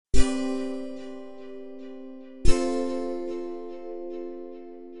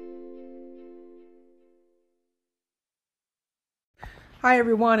Hi,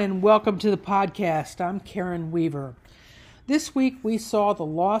 everyone, and welcome to the podcast. I'm Karen Weaver. This week, we saw the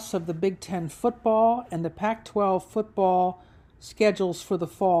loss of the Big Ten football and the Pac-12 football schedules for the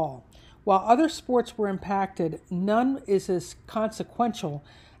fall. While other sports were impacted, none is as consequential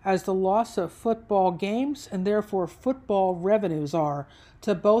as the loss of football games and therefore football revenues are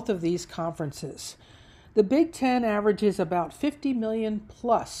to both of these conferences. The Big Ten averages about $50 million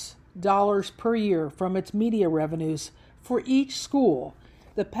plus dollars per year from its media revenues for each school.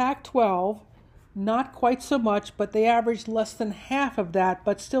 The Pac-12, not quite so much, but they average less than half of that,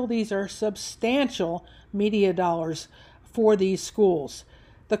 but still these are substantial media dollars for these schools.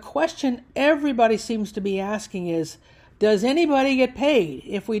 The question everybody seems to be asking is, does anybody get paid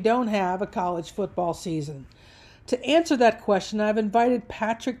if we don't have a college football season? To answer that question, I've invited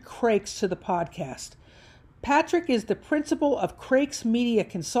Patrick Crakes to the podcast. Patrick is the principal of Crakes Media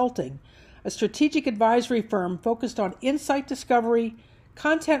Consulting, a strategic advisory firm focused on insight discovery,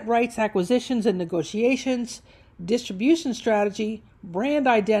 content rights acquisitions and negotiations, distribution strategy, brand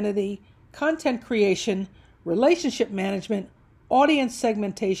identity, content creation, relationship management, audience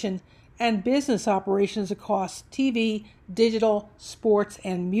segmentation, and business operations across TV, digital, sports,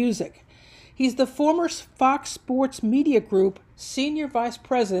 and music. He's the former Fox Sports Media Group Senior Vice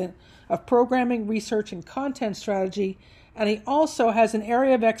President of Programming Research and Content Strategy, and he also has an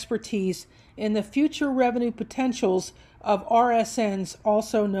area of expertise in the future revenue potentials of RSNs,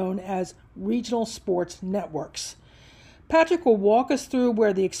 also known as regional sports networks. Patrick will walk us through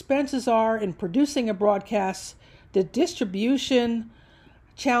where the expenses are in producing a broadcast, the distribution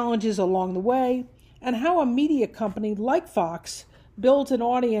challenges along the way, and how a media company like Fox builds an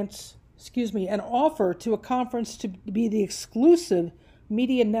offer to a conference to be the exclusive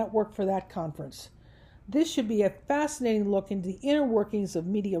media network for that conference. This should be a fascinating look into the inner workings of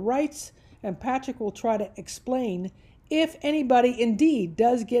media rights, and Patrick will try to explain if anybody indeed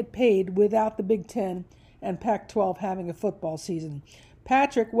does get paid without the Big Ten and Pac-12 having a football season.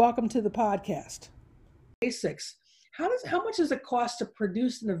 Patrick, welcome to the podcast. Basics. How much does it cost to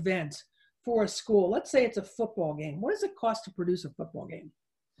produce an event for a school? Let's say it's a football game. What does it cost to produce a football game?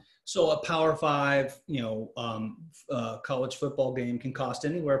 So a Power Five, college football game can cost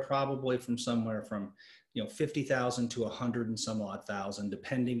anywhere probably from somewhere from, 50,000 to 100 and some odd thousand,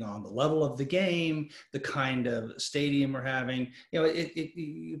 depending on the level of the game, the kind of stadium we're having.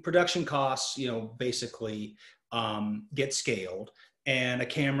 Production costs, basically get scaled. And a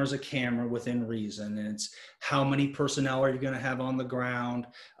camera is a camera within reason. And it's how many personnel are you going to have on the ground?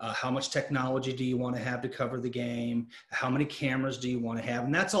 How much technology do you want to have to cover the game? How many cameras do you want to have?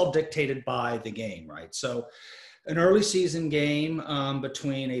 And that's all dictated by the game, right? So an early season game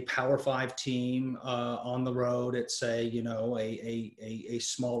between a Power Five team on the road at, say, a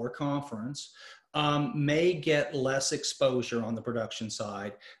smaller conference may get less exposure on the production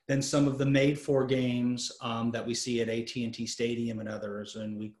side than some of the made-for games that we see at AT&T Stadium and others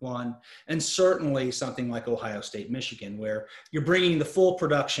in week one. And certainly something like Ohio State, Michigan, where you're bringing the full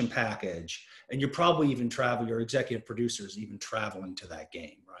production package, and you're probably even your executive producers even traveling to that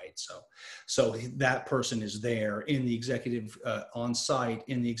game, right? So that person is there in the executive on site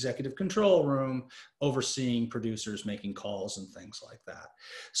in the executive control room, overseeing producers making calls and things like that.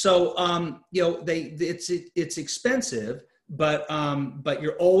 So it's expensive, but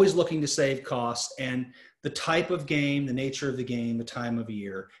you're always looking to save costs, and the type of game, the nature of the game, the time of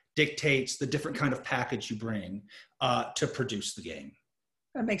year dictates the different kind of package you bring to produce the game.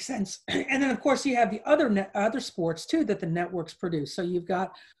 That makes sense. And then, of course, you have the other sports, too, that the networks produce. So you've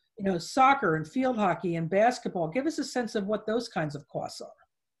got, soccer and field hockey and basketball. Give us a sense of what those kinds of costs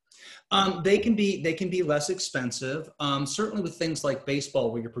are. They can be less expensive. Certainly with things like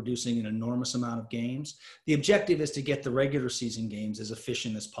baseball, where you're producing an enormous amount of games, the objective is to get the regular season games as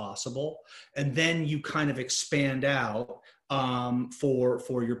efficient as possible. And then you kind of expand out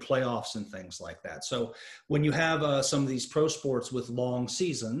for your playoffs and things like that. So when you have some of these pro sports with long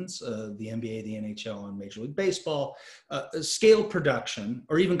seasons, the NBA, the NHL, and Major League Baseball, scale production,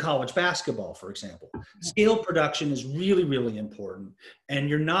 or even college basketball, for example, scale production is really, really important. And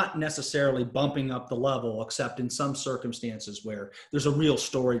you're not necessarily bumping up the level, except in some circumstances where there's a real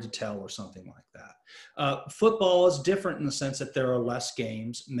story to tell or something like that. Football is different in the sense that there are less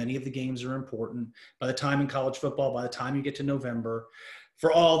games. Many of the games are important. By the time in college football, by the time you get to November,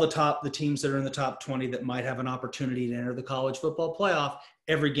 for all the teams that are in the top 20 that might have an opportunity to enter the college football playoff,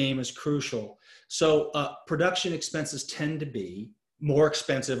 every game is crucial. So production expenses tend to be more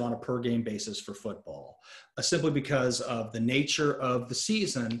expensive on a per game basis for football, simply because of the nature of the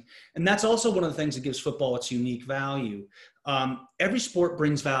season. And that's also one of the things that gives football its unique value. Every sport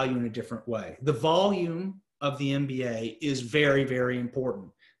brings value in a different way. The volume of the NBA is very, very important.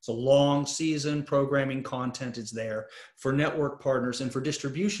 It's a long season. Programming content is there for network partners and for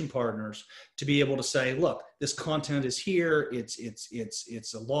distribution partners to be able to say, look, this content is here. It's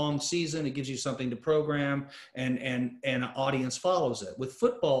a long season. It gives you something to program, and an audience follows it. With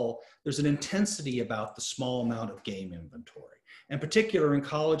football, there's an intensity about the small amount of game inventory. In particular, in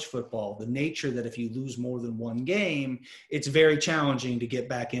college football, the nature that if you lose more than one game, it's very challenging to get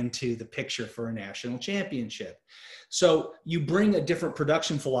back into the picture for a national championship. So you bring a different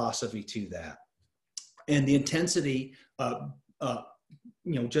production philosophy to that, and the intensity,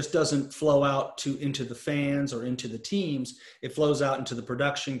 just doesn't flow out into the fans or into the teams. It flows out into the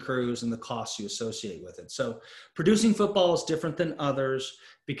production crews and the costs you associate with it. So producing football is different than others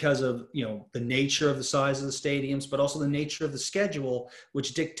because of the nature of the size of the stadiums, but also the nature of the schedule,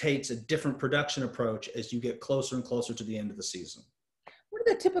 which dictates a different production approach as you get closer and closer to the end of the season. What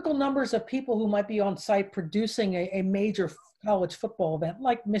are the typical numbers of people who might be on site producing a major college football event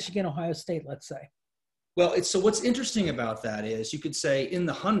like Michigan, Ohio State, let's say? Well, so what's interesting about that is you could say in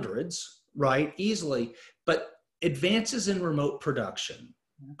the hundreds, right, easily, but advances in remote production,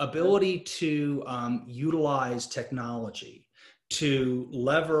 ability to utilize technology, to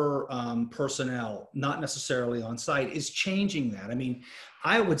lever personnel, not necessarily on site, is changing that. I mean,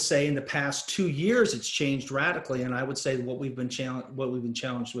 I would say in the past 2 years, it's changed radically. And I would say what we've been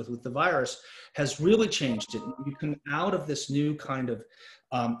challenged with the virus has really changed it. You come out of this new kind of,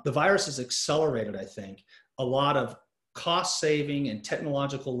 the virus has accelerated, I think, a lot of cost saving and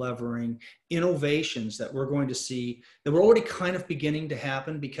technological levering innovations that we're going to see that we're already kind of beginning to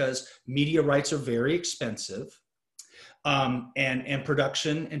happen because media rights are very expensive. And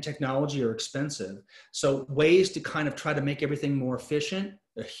production and technology are expensive. So ways to kind of try to make everything more efficient,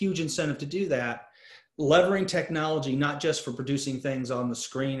 a huge incentive to do that. Levering technology, not just for producing things on the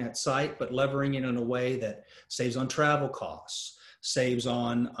screen at site, but levering it in a way that saves on travel costs, saves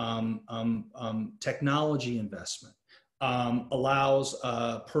on technology investment, allows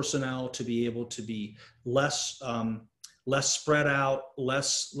personnel to be able to be less spread out,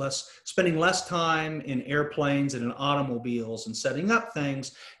 spending less time in airplanes and in automobiles and setting up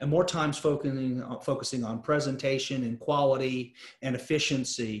things, and more times focusing on presentation and quality and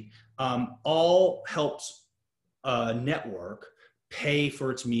efficiency, all helps a network pay for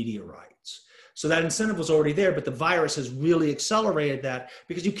its media rights. So that incentive was already there, but the virus has really accelerated that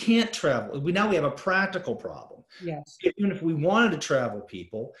because you can't travel. Now we have a practical problem. Yes. Even if we wanted to travel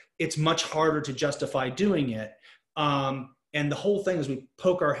people, it's much harder to justify doing it. And the whole thing, as we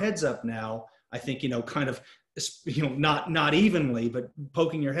poke our heads up now, I think, kind of, not evenly, but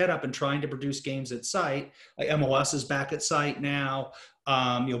poking your head up and trying to produce games at site. Like MLS is back at site now.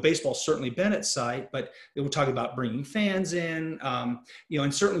 Baseball's certainly been at site, but we're talking about bringing fans in,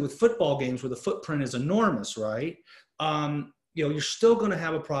 and certainly with football games where the footprint is enormous, right? You're still going to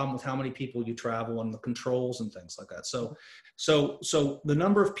have a problem with how many people you travel and the controls and things like that. So the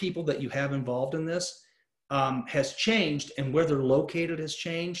number of people that you have involved in this has changed, and where they're located has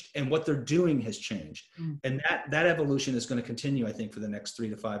changed, and what they're doing has changed. And that evolution is going to continue, I think, for the next 3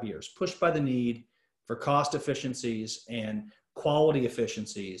 to 5 years, pushed by the need for cost efficiencies and quality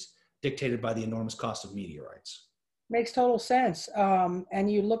efficiencies dictated by the enormous cost of media rights. Makes total sense.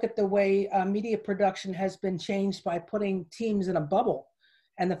 And you look at the way media production has been changed by putting teams in a bubble,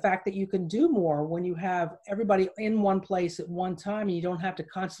 and the fact that you can do more when you have everybody in one place at one time, and you don't have to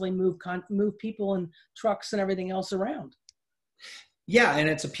constantly move people and trucks and everything else around. Yeah, and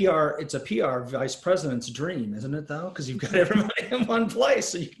it's a PR vice president's dream, isn't it, though? Because you've got everybody in one place,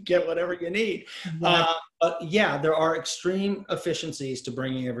 so you can get whatever you need. Right. But yeah, there are extreme efficiencies to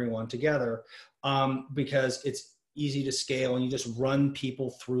bringing everyone together because it's easy to scale, and you just run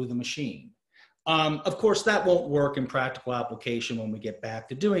people through the machine. Of course, that won't work in practical application when we get back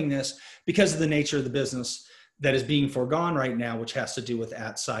to doing this because of the nature of the business that is being foregone right now, which has to do with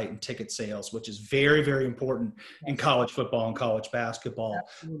at-site and ticket sales, which is very, very important in college football and college basketball.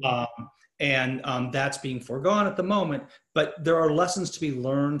 And that's being foregone at the moment, but there are lessons to be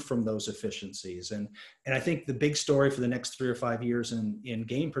learned from those efficiencies. And I think the big story for the next 3 or 5 years in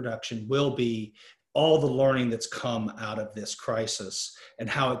game production will be all the learning that's come out of this crisis and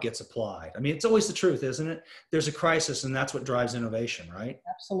how it gets applied. I mean, it's always the truth, isn't it? There's a crisis, and that's what drives innovation, right?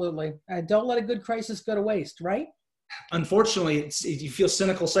 Absolutely. Don't let a good crisis go to waste, right? Unfortunately, you feel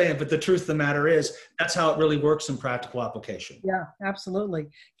cynical saying it, but the truth of the matter is that's how it really works in practical application. Yeah, absolutely.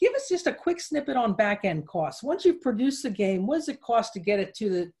 Give us just a quick snippet on back-end costs. Once you've produced the game, what does it cost to get it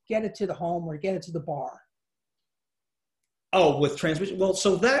to the home or get it to the bar? Oh, with transmission. Well,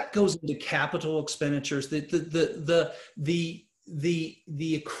 so that goes into capital expenditures. The the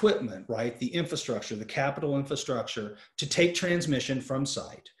equipment, right? The infrastructure, the capital infrastructure to take transmission from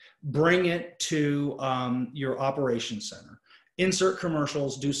site, bring it to your operations center, insert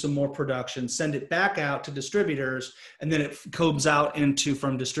commercials, do some more production, send it back out to distributors, and then it comes out into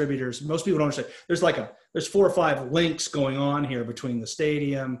from distributors. Most people don't understand. There's 4 or 5 links going on here between the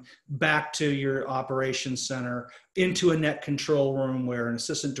stadium, back to your operations center, into a net control room where an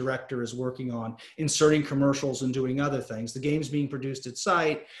assistant director is working on inserting commercials and doing other things. The game's being produced at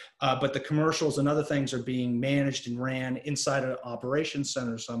site, but the commercials and other things are being managed and ran inside an operations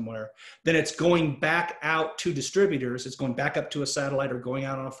center somewhere. Then it's going back out to distributors. It's going back up to a satellite or going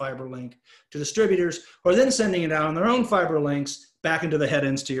out on a fiber link to distributors, or then sending it out on their own fiber links back into the head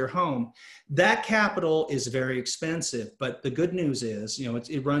ends to your home. That capital is very expensive, but the good news is,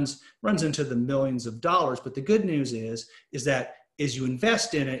 it runs into the millions of dollars. But the good news is that as you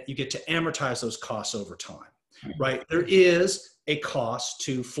invest in it, you get to amortize those costs over time, right? There is a cost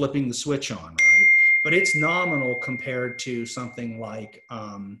to flipping the switch on, right? But it's nominal compared to something like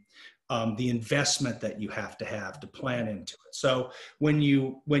the investment that you have to plan into it. So when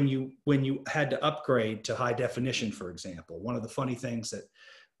you had to upgrade to high definition, for example, one of the funny things that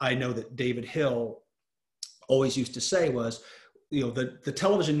I know that David Hill always used to say was, the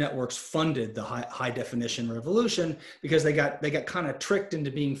television networks funded the high definition revolution because they got kind of tricked into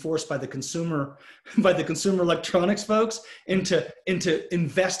being forced by the consumer electronics folks into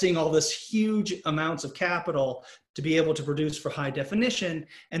investing all this huge amounts of capital to be able to produce for high definition,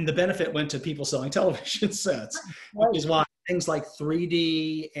 and the benefit went to people selling television sets, which is why things like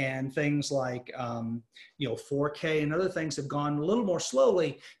 3D and things like 4K and other things have gone a little more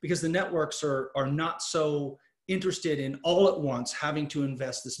slowly because the networks are not so interested in all at once having to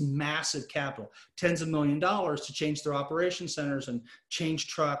invest this massive capital, tens of $millions to change their operation centers and change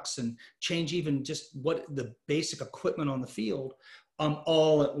trucks and change even just what the basic equipment on the field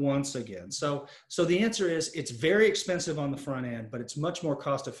all at once again. So the answer is it's very expensive on the front end, but it's much more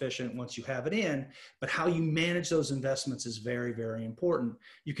cost efficient once you have it in. But how you manage those investments is very, very important.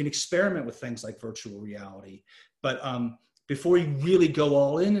 You can experiment with things like virtual reality, but before you really go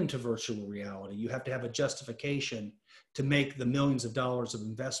all into virtual reality, you have to have a justification to make the millions of dollars of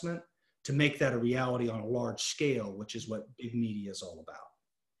investment to make that a reality on a large scale, which is what big media is all about.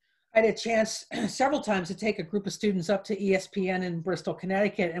 I had a chance several times to take a group of students up to ESPN in Bristol,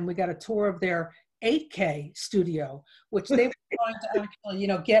 Connecticut, and we got a tour of their 8K studio, which they were trying to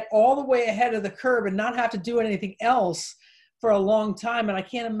actually, get all the way ahead of the curve and not have to do anything else for a long time. And I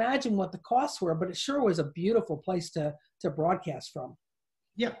can't imagine what the costs were, but it sure was a beautiful place to broadcast from.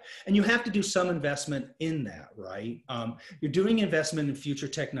 Yeah, and you have to do some investment in that, right? You're doing investment in future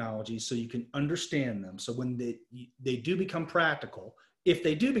technologies so you can understand them. So when they do become practical, if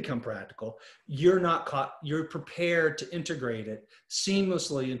they do become practical, you're not caught, you're prepared to integrate it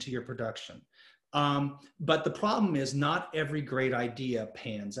seamlessly into your production. But the problem is not every great idea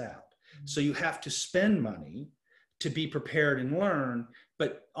pans out. So you have to spend money to be prepared and learn,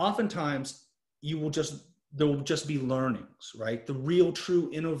 but oftentimes there will just be learnings, right? The real,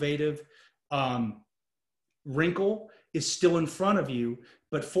 true, innovative wrinkle is still in front of you.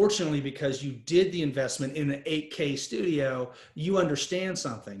 But fortunately, because you did the investment in an 8K studio, you understand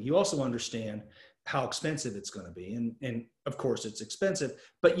something. You also understand how expensive it's going to be. And of course, it's expensive,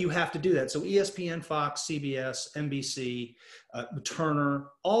 but you have to do that. So ESPN, Fox, CBS, NBC, Turner,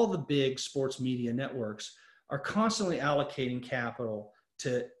 all the big sports media networks are constantly allocating capital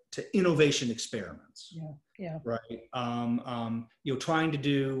to innovation experiments. Yeah. Right. Trying to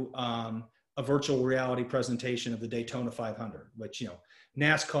do a virtual reality presentation of the Daytona 500, which,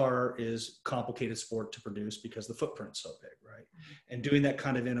 NASCAR is a complicated sport to produce because the footprint's so big, right? Mm-hmm. And doing that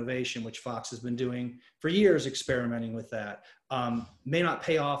kind of innovation, which Fox has been doing for years, experimenting with that, may not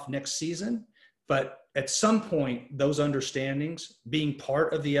pay off next season, but at some point, those understandings, being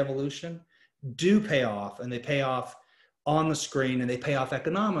part of the evolution, do pay off, and they pay off on the screen, and they pay off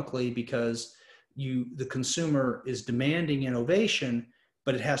economically because the consumer is demanding innovation,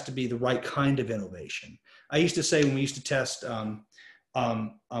 but it has to be the right kind of innovation. I used to say when we used to test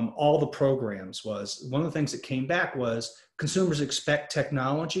all the programs, was one of the things that came back was consumers expect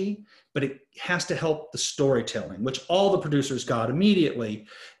technology, but it has to help the storytelling, which all the producers got immediately.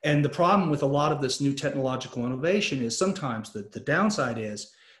 And the problem with a lot of this new technological innovation is sometimes the downside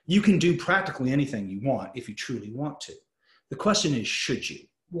is you can do practically anything you want if you truly want to. The question is, should you?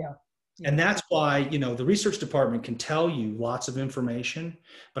 Yeah. And that's why, the research department can tell you lots of information,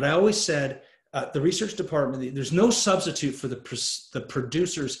 but I always said, the research department, there's no substitute for the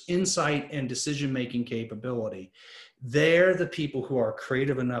producer's insight and decision-making capability. they're the people who are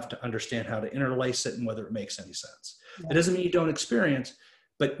creative enough to understand how to interlace it and whether it makes any sense. Yeah. It doesn't mean you don't experience,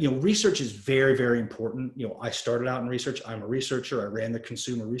 but research is very, very important. I started out in research. I'm a researcher. I ran the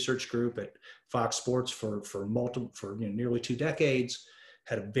consumer research group at Fox Sports for nearly 2 decades.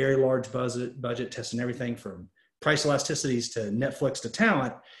 Had a very large budget testing everything from price elasticities to Netflix to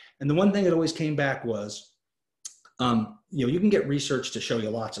talent. And the one thing that always came back was, you can get research to show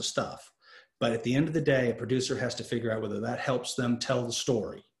you lots of stuff, but at the end of the day, a producer has to figure out whether that helps them tell the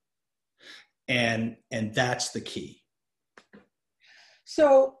story. And that's the key.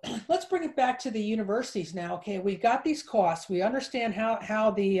 So let's bring it back to the universities now. Okay, we've got these costs. We understand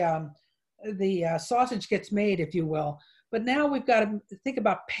how the sausage gets made, if you will. But now we've got to think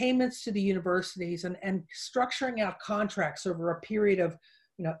about payments to the universities and structuring out contracts over a period of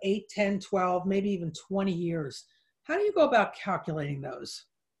 8, 10, 12, maybe even 20 years. How do you go about calculating those?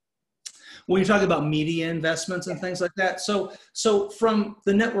 When you're talking about media investments and things like that. So from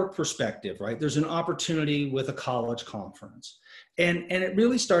the network perspective, right, there's an opportunity with a college conference. And it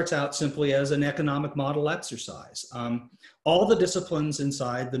really starts out simply as an economic model exercise. All the disciplines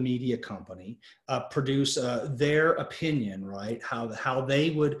inside the media company produce their opinion, right? How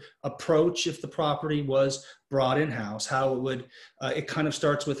they would approach if the property was brought in-house, how it would, it kind of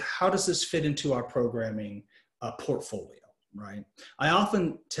starts with, how does this fit into our programming portfolio? Right. I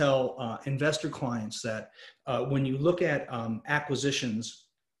often tell investor clients that when you look at acquisitions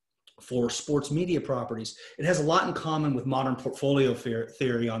for sports media properties, it has a lot in common with modern portfolio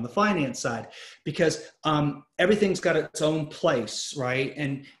theory on the finance side, because everything's got its own place, right?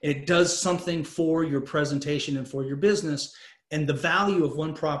 And it does something for your presentation and for your business. And the value of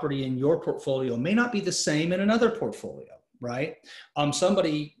one property in your portfolio may not be the same in another portfolio. Right?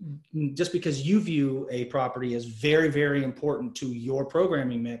 Somebody, just because you view a property as very, very important to your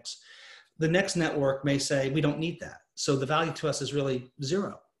programming mix, the next network may say, we don't need that. So the value to us is really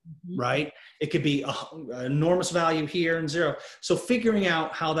zero, right? It could be an enormous value here and zero. So figuring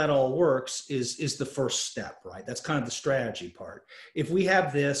out how that all works is the first step, right? That's kind of the strategy part. If we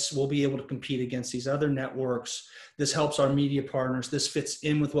have this, we'll be able to compete against these other networks. This helps our media partners. This fits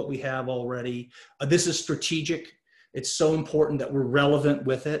in with what we have already. This is strategic. It's so important that we're relevant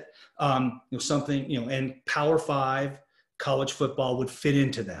with it. And Power 5 college football would fit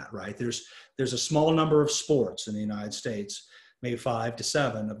into that, right? There's a small number of sports in the United States, maybe 5 to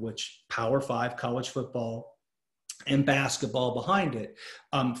 7, of which Power 5 college football and basketball behind it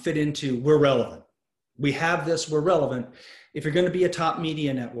fit into, we're relevant. We have this, we're relevant. If you're going to be a top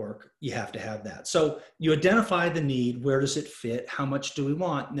media network, you have to have that. So you identify the need, where does it fit, how much do we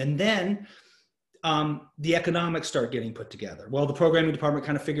want? And then the economics start getting put together. Well, the programming department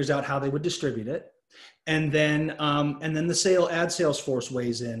kind of figures out how they would distribute it. And then the ad sales force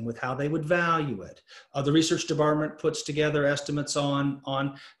weighs in with how they would value it. The research department puts together estimates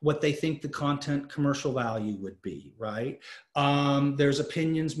on what they think the content commercial value would be, right? There's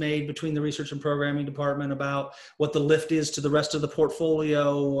opinions made between the research and programming department about what the lift is to the rest of the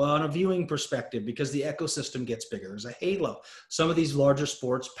portfolio on a viewing perspective, because the ecosystem gets bigger. There's a halo. Some of these larger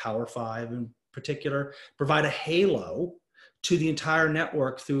sports, Power 5 in particular, provide a halo to the entire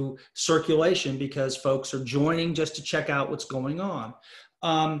network through circulation, because folks are joining just to check out what's going on.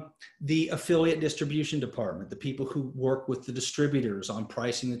 The affiliate distribution department, the people who work with the distributors on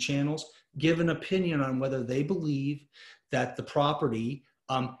pricing the channels, give an opinion on whether they believe that the property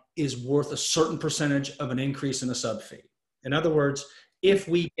is worth a certain percentage of an increase in a sub fee. In other words, if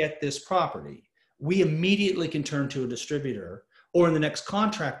we get this property, we immediately can turn to a distributor, or in the next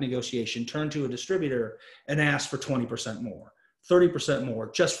contract negotiation, turn to a distributor and ask for 20% more, 30% more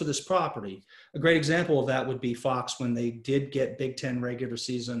just for this property. A great example of that would be Fox when they did get Big Ten regular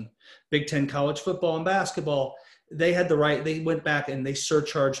season, Big Ten college football and basketball. They had the right, they went back and they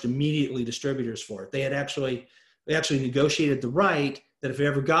surcharged immediately distributors for it. They actually negotiated the right that if we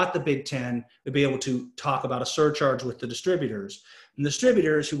ever got the Big Ten, they'd be able to talk about a surcharge with the distributors. And the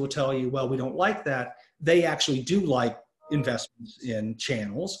distributors who will tell you, well, we don't like that, they actually do like investments in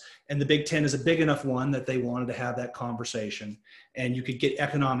channels, and the Big Ten is a big enough one that they wanted to have that conversation, and you could get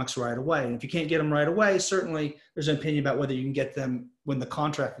economics right away. And if you can't get them right away, certainly there's an opinion about whether you can get them when the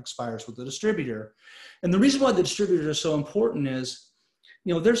contract expires with the distributor. And the reason why the distributors are so important is,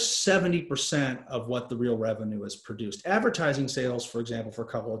 there's 70% of what the real revenue is produced. Advertising sales, for example, for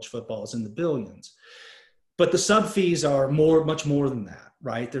college football is in the billions, but the sub fees are much more than that,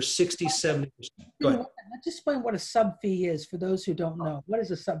 right? There's 60, 70%. Go ahead. Let's explain what a sub fee is for those who don't know. What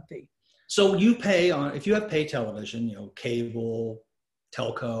is a sub fee? So you pay if you have pay television, cable,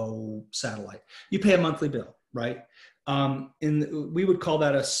 telco, satellite, you pay a monthly bill, right? We would call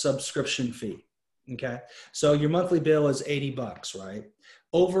that a subscription fee. Okay. So your monthly bill is $80, right?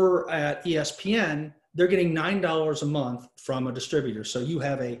 Over at ESPN, they're getting $9 a month from a distributor. So you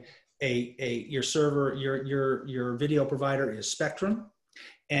have your server, your video provider is Spectrum,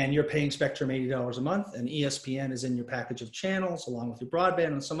 and you're paying Spectrum $80 a month, and ESPN is in your package of channels along with your broadband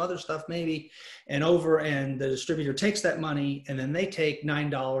and some other stuff maybe. And the distributor takes that money, and then they take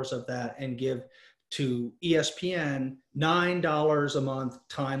 $9 of that and give to ESPN $9 a month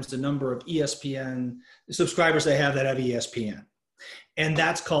times the number of ESPN subscribers they have that have ESPN. And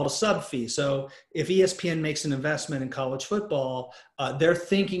that's called a sub fee. So if ESPN makes an investment in college football, they're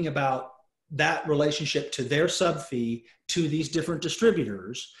thinking about that relationship to their sub fee to these different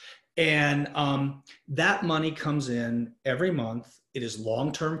distributors. And that money comes in every month. It is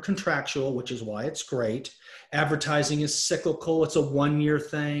long-term contractual, which is why it's great. Advertising is cyclical. It's a one-year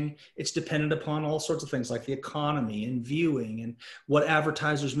thing. It's dependent upon all sorts of things like the economy and viewing and what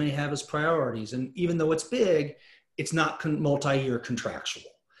advertisers may have as priorities. And even though it's big, it's not multi-year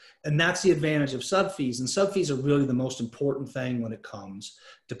contractual. And that's the advantage of sub fees. And sub fees are really the most important thing when it comes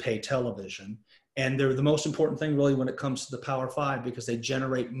to pay television. And they're the most important thing really when it comes to the Power Five, because they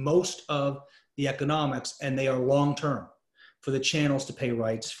generate most of the economics and they are long-term for the channels to pay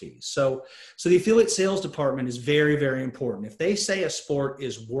rights fees. So the affiliate sales department is very, very important. If they say a sport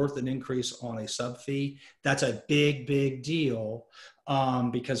is worth an increase on a sub fee, that's a big, big deal,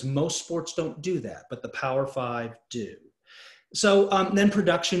 because most sports don't do that, but the Power Five do. So then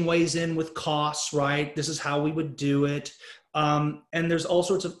production weighs in with costs, right? This is how we would do it. And there's all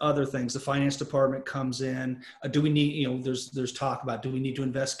sorts of other things. The finance department comes in. Do we need, there's talk about, do we need to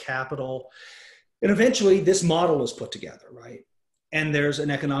invest capital? And eventually this model is put together, right? And there's an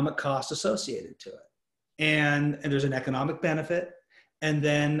economic cost associated to it. And there's an economic benefit. And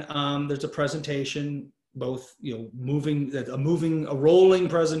then there's a presentation, both, a rolling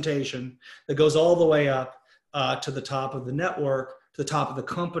presentation that goes all the way up to the top of the network, to the top of the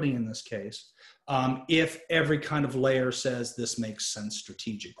company in this case, if every kind of layer says this makes sense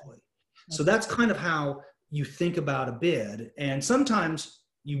strategically. So that's kind of how you think about a bid. And sometimes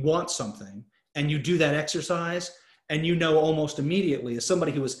you want something and you do that exercise and almost immediately, as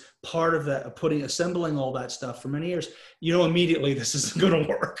somebody who was part of that, assembling all that stuff for many years, immediately this isn't going to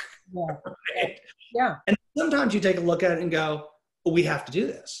work. Yeah. Right? Yeah. And sometimes you take a look at it and go, well, we have to do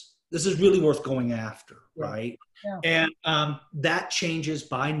this. This is really worth going after, right? Yeah. And that changes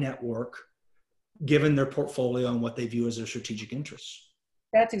by network, given their portfolio and what they view as their strategic interests.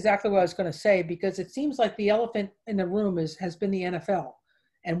 That's exactly what I was going to say, because it seems like the elephant in the room has been the NFL.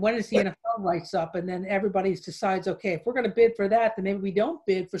 And when does the NFL lights up? And then everybody decides, okay, if we're going to bid for that, then maybe we don't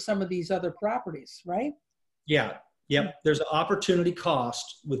bid for some of these other properties, right? Yeah. Yep. There's an opportunity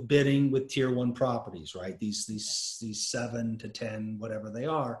cost with bidding with tier one properties, right? These 7 to 10, whatever they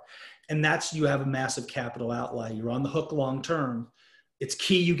are. And you have a massive capital outlay. You're on the hook long-term. It's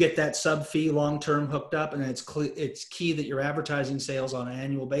key you get that sub fee long-term hooked up, and it's key that your advertising sales on an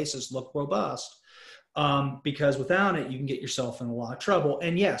annual basis look robust, because without it, you can get yourself in a lot of trouble.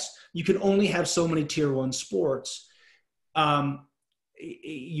 And yes, you can only have so many tier one sports.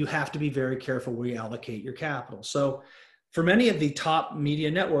 You have to be very careful where you allocate your capital. So for many of the top media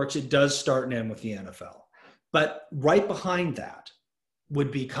networks, it does start and end with the NFL. But right behind that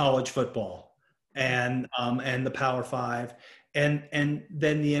would be college football and the Power Five. And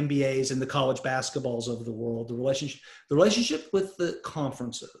then the NBAs and the college basketballs of the world. The relationship with the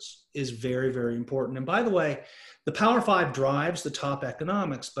conferences is very, very important. And by the way, the Power Five drives the top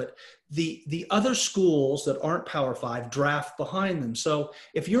economics, but the other schools that aren't Power Five draft behind them. So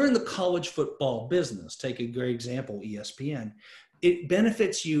if you're in the college football business, take a great example, ESPN, it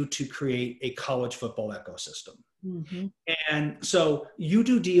benefits you to create a college football ecosystem. Mm-hmm. And so you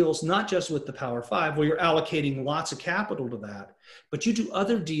do deals not just with the Power Five, where you're allocating lots of capital to that, but you do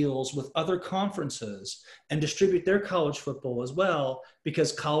other deals with other conferences and distribute their college football as well,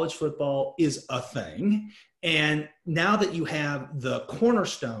 because college football is a thing. And now that you have the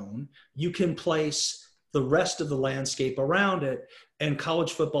cornerstone, you can place the rest of the landscape around it. And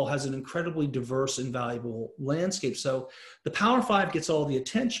college football has an incredibly diverse and valuable landscape. So the Power Five gets all the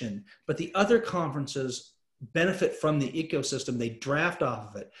attention, but the other conferences benefit from the ecosystem. They draft off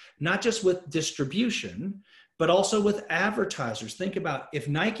of it, not just with distribution, but also with advertisers. Think about, if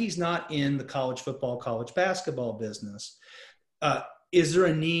Nike's not in the college football, college basketball business, is there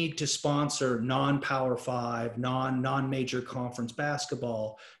a need to sponsor non-Power Five, non-major conference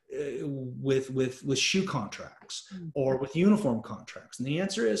basketball with shoe contracts or with uniform contracts? And the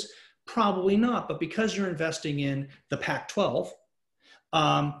answer is probably not. But because you're investing in the Pac-12,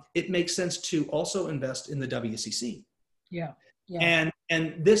 it makes sense to also invest in the WCC. Yeah. And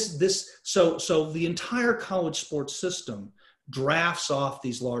And so the entire college sports system drafts off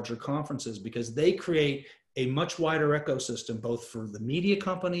these larger conferences because they create a much wider ecosystem, both for the media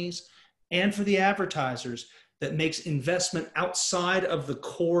companies and for the advertisers, that makes investment outside of the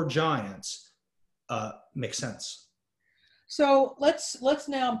core giants make sense. So let's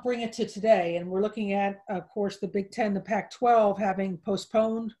now bring it to today, and we're looking at, of course, the Big Ten, the Pac-12 having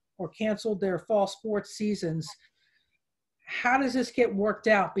postponed or canceled their fall sports seasons. How does this get worked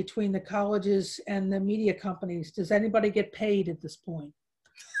out between the colleges and the media companies? Does anybody get paid at this point?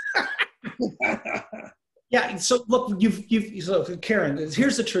 Yeah. So look, so Karen,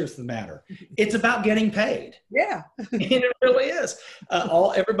 here's the truth of the matter. It's about getting paid. Yeah. And it really is.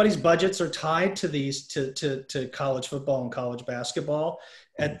 Everybody's budgets are tied to these, to college football and college basketball.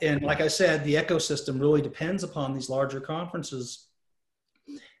 And like I said, the ecosystem really depends upon these larger conferences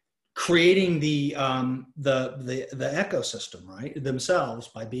creating the ecosystem, right, themselves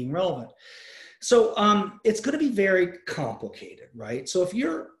by being relevant. So it's going to be very complicated, right? So if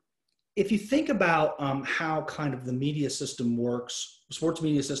you think about how kind of the media system works, sports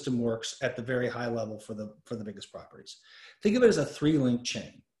media system works at the very high level for the biggest properties, think of it as a 3-link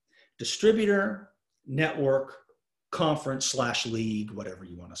chain: distributor, network, conference / league, whatever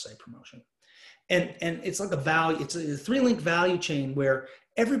you want to say, promotion. And it's like it's a 3-link value chain where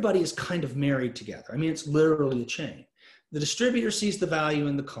everybody is kind of married together. I mean, it's literally a chain. The distributor sees the value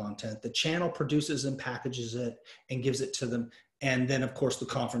in the content, the channel produces and packages it and gives it to them. And then, of course, the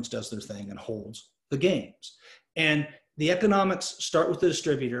conference does their thing and holds the games. And the economics start with the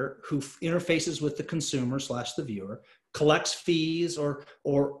distributor, who interfaces with the consumer / the viewer, collects fees or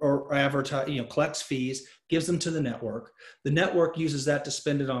advertise, collects fees, gives them to the network. The network uses that to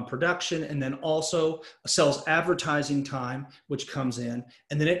spend it on production, and then also sells advertising time, which comes in,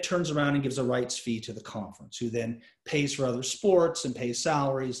 and then it turns around and gives a rights fee to the conference, who then pays for other sports and pays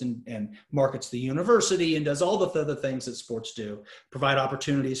salaries and markets the university and does all the other things that sports do, provide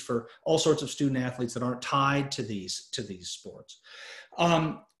opportunities for all sorts of student athletes that aren't tied to these sports.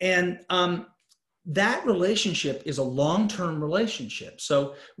 That relationship is a long-term relationship.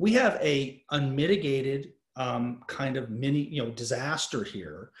 So we have a unmitigated kind of mini, disaster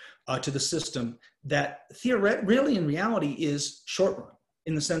here to the system that really in reality is short run,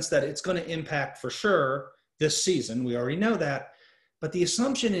 in the sense that it's going to impact for sure this season. We already know that, but the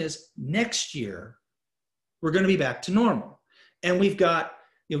assumption is next year we're going to be back to normal. And we've got,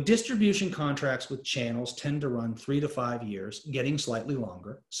 distribution contracts with channels tend to run 3 to 5 years, getting slightly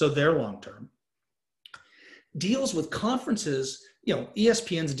longer. So they're long-term. Deals with conferences,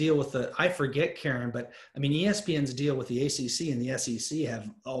 ESPN's deal with I forget, Karen, but I mean, ESPN's deal with the ACC and the SEC have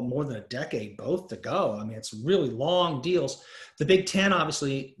more than a decade both to go. I mean, it's really long deals. The Big Ten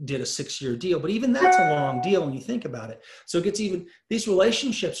obviously did a 6-year deal, but even that's a long deal when you think about it. So it gets these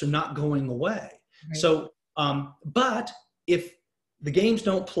relationships are not going away. Right. So, but if the games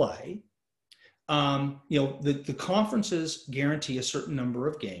don't play, the conferences guarantee a certain number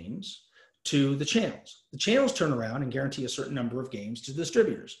of games to the channels. The channels turn around and guarantee a certain number of games to the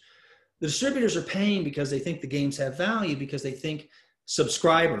distributors. The distributors are paying because they think the games have value, because they think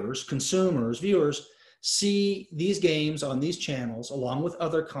subscribers, consumers, viewers see these games on these channels along with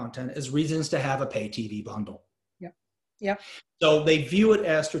other content as reasons to have a pay TV bundle. Yep. Yep. So they view it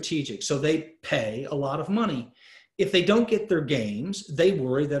as strategic. So they pay a lot of money. If they don't get their games, they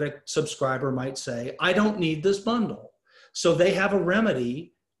worry that a subscriber might say, I don't need this bundle. So they have a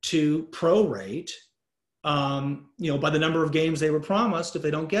remedy to prorate, by the number of games they were promised. If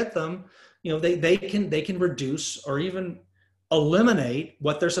they don't get them, they can reduce or even eliminate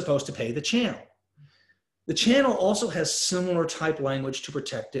what they're supposed to pay the channel. The channel also has similar type language to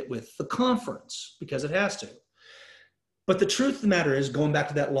protect it with the conference, because it has to. But the truth of the matter is, going back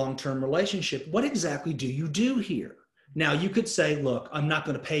to that long-term relationship, what exactly do you do here? Now, you could say, look, I'm not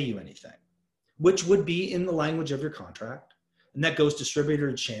going to pay you anything, which would be in the language of your contract. And that goes distributor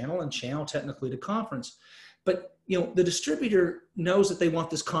to channel, and channel technically to conference. But the distributor knows that they want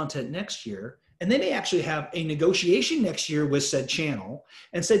this content next year, and they may actually have a negotiation next year with said channel,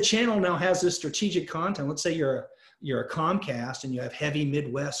 and said channel now has this strategic content. Let's say you're a Comcast and you have heavy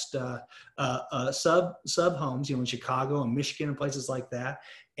Midwest sub homes, in Chicago and Michigan and places like that.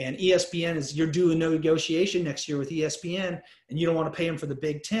 And ESPN you're doing no negotiation next year with ESPN, and you don't want to pay them for the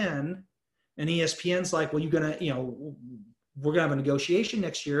Big Ten. And ESPN's like, well, we're going to have a negotiation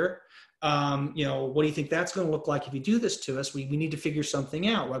next year. What do you think that's going to look like if you do this to us? We need to figure something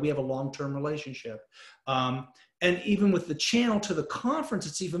out, right? We have a long-term relationship. And even with the channel to the conference,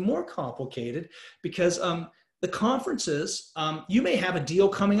 it's even more complicated, because the conferences, you may have a deal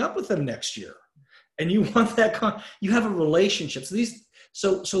coming up with them next year, and you want that, you have a relationship. So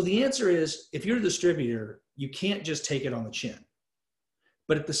So the answer is, if you're a distributor, you can't just take it on the chin.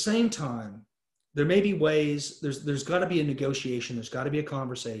 But at the same time, there may be ways, there's got to be a negotiation, there's got to be a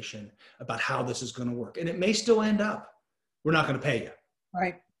conversation about how this is going to work. And it may still end up, we're not going to pay you.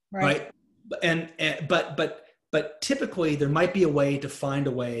 Right. But typically there might be a way to find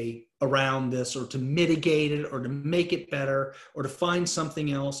a way around this, or to mitigate it, or to make it better, or to find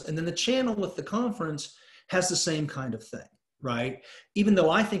something else. And then the channel with the conference has the same kind of thing, right? Even though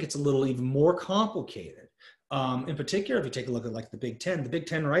I think it's a little even more complicated. In particular, if you take a look at like the Big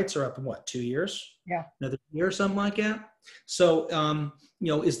Ten rights are up in what, 2 years? Yeah. Another year or something like that. So,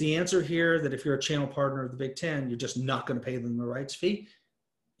 is the answer here that if you're a channel partner of the Big Ten, you're just not going to pay them the rights fee?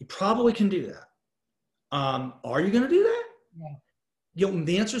 You probably can do that. Are you going to do that? Yeah.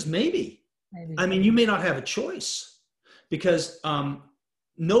 The answer is maybe. I mean, you may not have a choice, because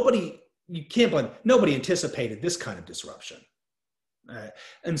nobody anticipated this kind of disruption.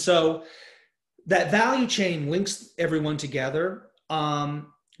 And so that value chain links everyone together,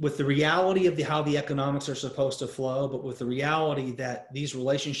 with the reality of how the economics are supposed to flow, but with the reality that these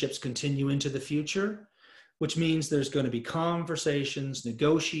relationships continue into the future, which means there's going to be conversations,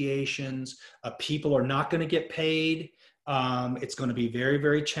 negotiations, people are not going to get paid. It's going to be very,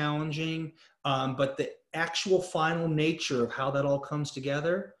 very challenging. But the actual final nature of how that all comes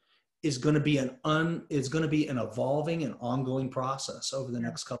together is going to be an evolving and ongoing process over the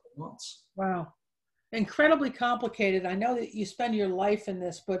next couple of months. Wow. Incredibly complicated. I know that you spend your life in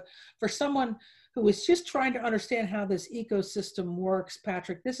this, but for someone who is just trying to understand how this ecosystem works,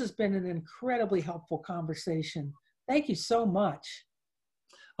 Patrick, this has been an incredibly helpful conversation. Thank you so much.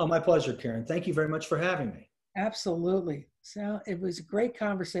 Oh, my pleasure, Karen. Thank you very much for having me. Absolutely. So it was a great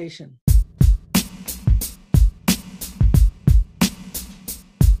conversation.